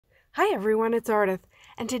Hi everyone, it's Ardith,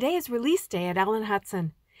 and today is release day at Ellen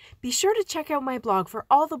Hutson. Be sure to check out my blog for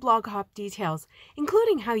all the blog hop details,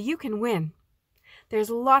 including how you can win. There's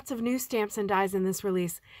lots of new stamps and dies in this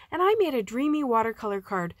release, and I made a dreamy watercolor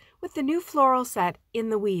card with the new floral set, In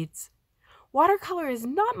the Weeds. Watercolor is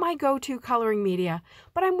not my go-to coloring media,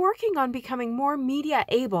 but I'm working on becoming more media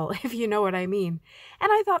able, if you know what I mean, and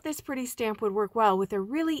I thought this pretty stamp would work well with a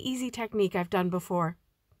really easy technique I've done before.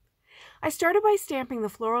 I started by stamping the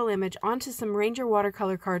floral image onto some Ranger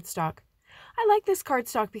watercolor cardstock. I like this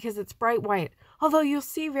cardstock because it's bright white, although you'll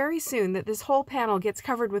see very soon that this whole panel gets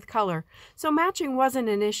covered with color, so matching wasn't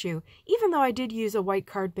an issue, even though I did use a white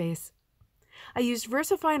card base. I used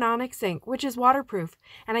VersaFine Onyx ink, which is waterproof,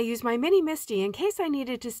 and I used my Mini Misty in case I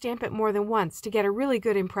needed to stamp it more than once to get a really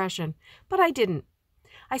good impression, but I didn't.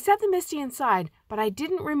 I set the Misty inside, but I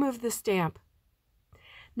didn't remove the stamp.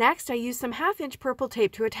 Next, I used some 1/2-inch purple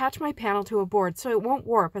tape to attach my panel to a board so it won't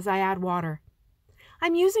warp as I add water.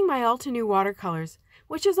 I'm using my Altenew watercolors,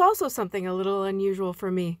 which is also something a little unusual for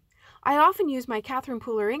me. I often use my Catherine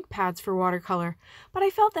Pooler ink pads for watercolor, but I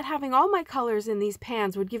felt that having all my colors in these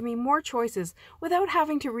pans would give me more choices without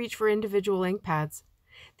having to reach for individual ink pads.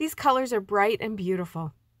 These colors are bright and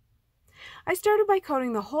beautiful. I started by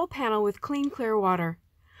coating the whole panel with clean, clear water.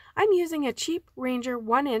 I'm using a cheap Ranger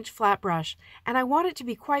 1-inch flat brush, and I want it to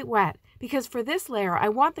be quite wet because for this layer I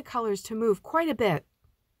want the colors to move quite a bit.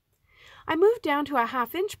 I moved down to a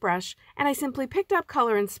 1/2-inch brush and I simply picked up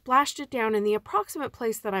color and splashed it down in the approximate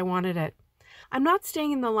place that I wanted it. I'm not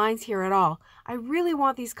staying in the lines here at all. I really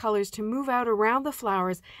want these colors to move out around the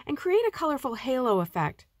flowers and create a colorful halo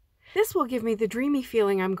effect. This will give me the dreamy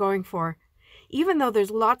feeling I'm going for. Even though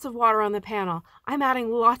there's lots of water on the panel, I'm adding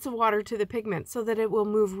lots of water to the pigment so that it will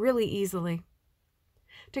move really easily.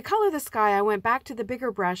 To color the sky, I went back to the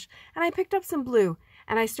bigger brush and I picked up some blue,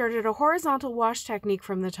 and I started a horizontal wash technique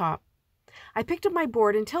from the top. I picked up my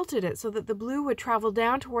board and tilted it so that the blue would travel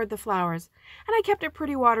down toward the flowers, and I kept it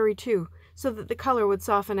pretty watery too, so that the color would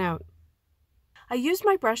soften out. I used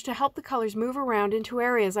my brush to help the colors move around into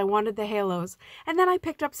areas I wanted the halos, and then I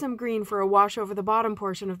picked up some green for a wash over the bottom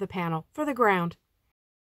portion of the panel, for the ground.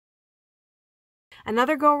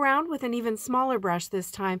 Another go-round with an even smaller brush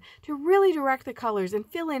this time to really direct the colors and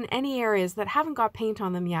fill in any areas that haven't got paint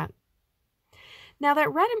on them yet. Now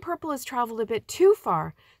that red and purple has traveled a bit too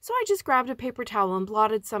far, so I just grabbed a paper towel and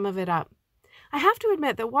blotted some of it up. I have to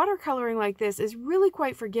admit that watercoloring like this is really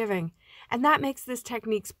quite forgiving, and that makes this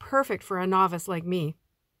technique perfect for a novice like me.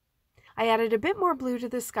 I added a bit more blue to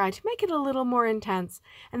the sky to make it a little more intense,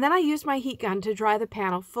 and then I used my heat gun to dry the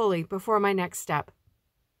panel fully before my next step.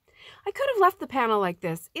 I could have left the panel like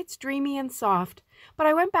this, it's dreamy and soft, but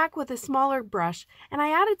I went back with a smaller brush and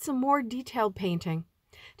I added some more detailed painting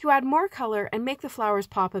to add more color and make the flowers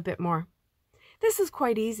pop a bit more. This is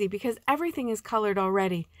quite easy because everything is colored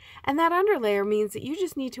already, and that underlayer means that you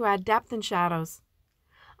just need to add depth and shadows.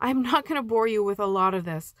 I'm not going to bore you with a lot of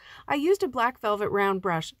this. I used a black velvet round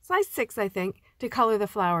brush, size 6 I think, to color the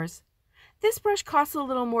flowers. This brush costs a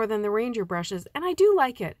little more than the Ranger brushes, and I do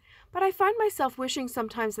like it, but I find myself wishing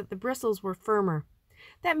sometimes that the bristles were firmer.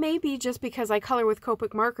 That may be just because I color with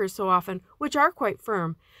Copic markers so often, which are quite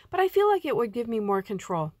firm, but I feel like it would give me more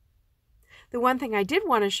control. The one thing I did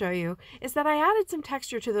want to show you is that I added some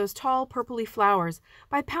texture to those tall purpley flowers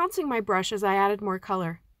by pouncing my brush as I added more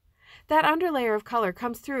color. That underlayer of color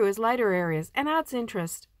comes through as lighter areas and adds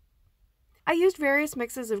interest. I used various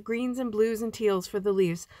mixes of greens and blues and teals for the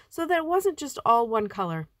leaves so that it wasn't just all one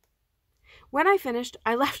color. When I finished,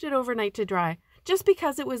 I left it overnight to dry, just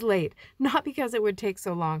because it was late, not because it would take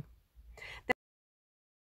so long.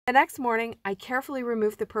 The next morning, I carefully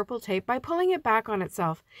removed the purple tape by pulling it back on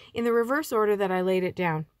itself in the reverse order that I laid it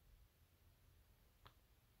down.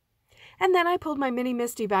 And then I pulled my Mini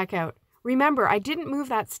Misty back out. Remember, I didn't move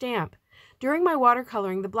that stamp. During my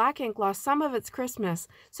watercoloring, the black ink lost some of its crispness,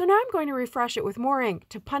 so now I'm going to refresh it with more ink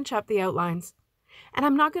to punch up the outlines. And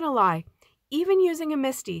I'm not going to lie, even using a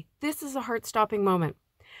Misty, this is a heart-stopping moment.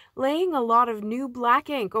 Laying a lot of new black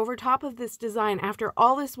ink over top of this design after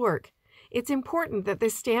all this work, it's important that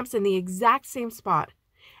this stamp's in the exact same spot,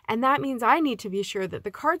 and that means I need to be sure that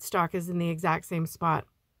the cardstock is in the exact same spot.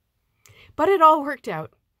 But it all worked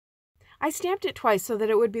out. I stamped it twice so that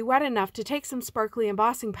it would be wet enough to take some sparkly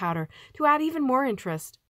embossing powder to add even more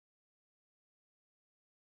interest.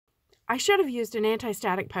 I should have used an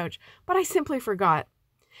anti-static pouch, but I simply forgot.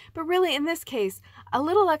 But really, in this case, a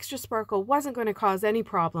little extra sparkle wasn't going to cause any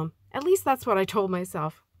problem. At least that's what I told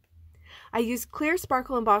myself. I used clear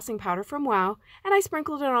sparkle embossing powder from WOW, and I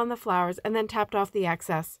sprinkled it on the flowers and then tapped off the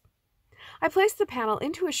excess. I placed the panel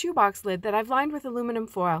into a shoebox lid that I've lined with aluminum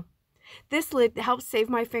foil. This lid helps save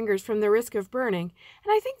my fingers from the risk of burning,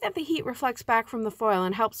 and I think that the heat reflects back from the foil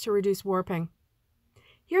and helps to reduce warping.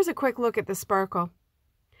 Here's a quick look at the sparkle.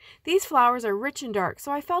 These flowers are rich and dark,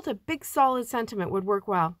 so I felt a big solid sentiment would work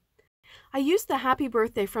well. I used the Happy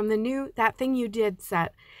Birthday from the new That Thing You Did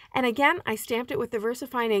set, and again I stamped it with the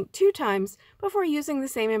VersaFine ink 2 times before using the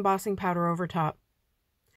same embossing powder over top.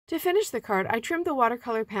 To finish the card, I trimmed the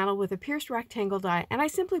watercolor panel with a pierced rectangle die, and I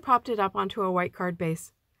simply popped it up onto a white card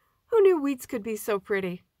base. Who knew wheats could be so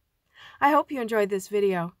pretty? I hope you enjoyed this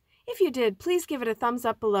video. If you did, please give it a thumbs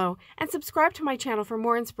up below and subscribe to my channel for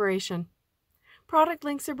more inspiration. Product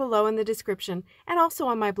links are below in the description and also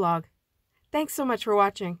on my blog. Thanks so much for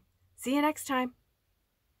watching. See you next time.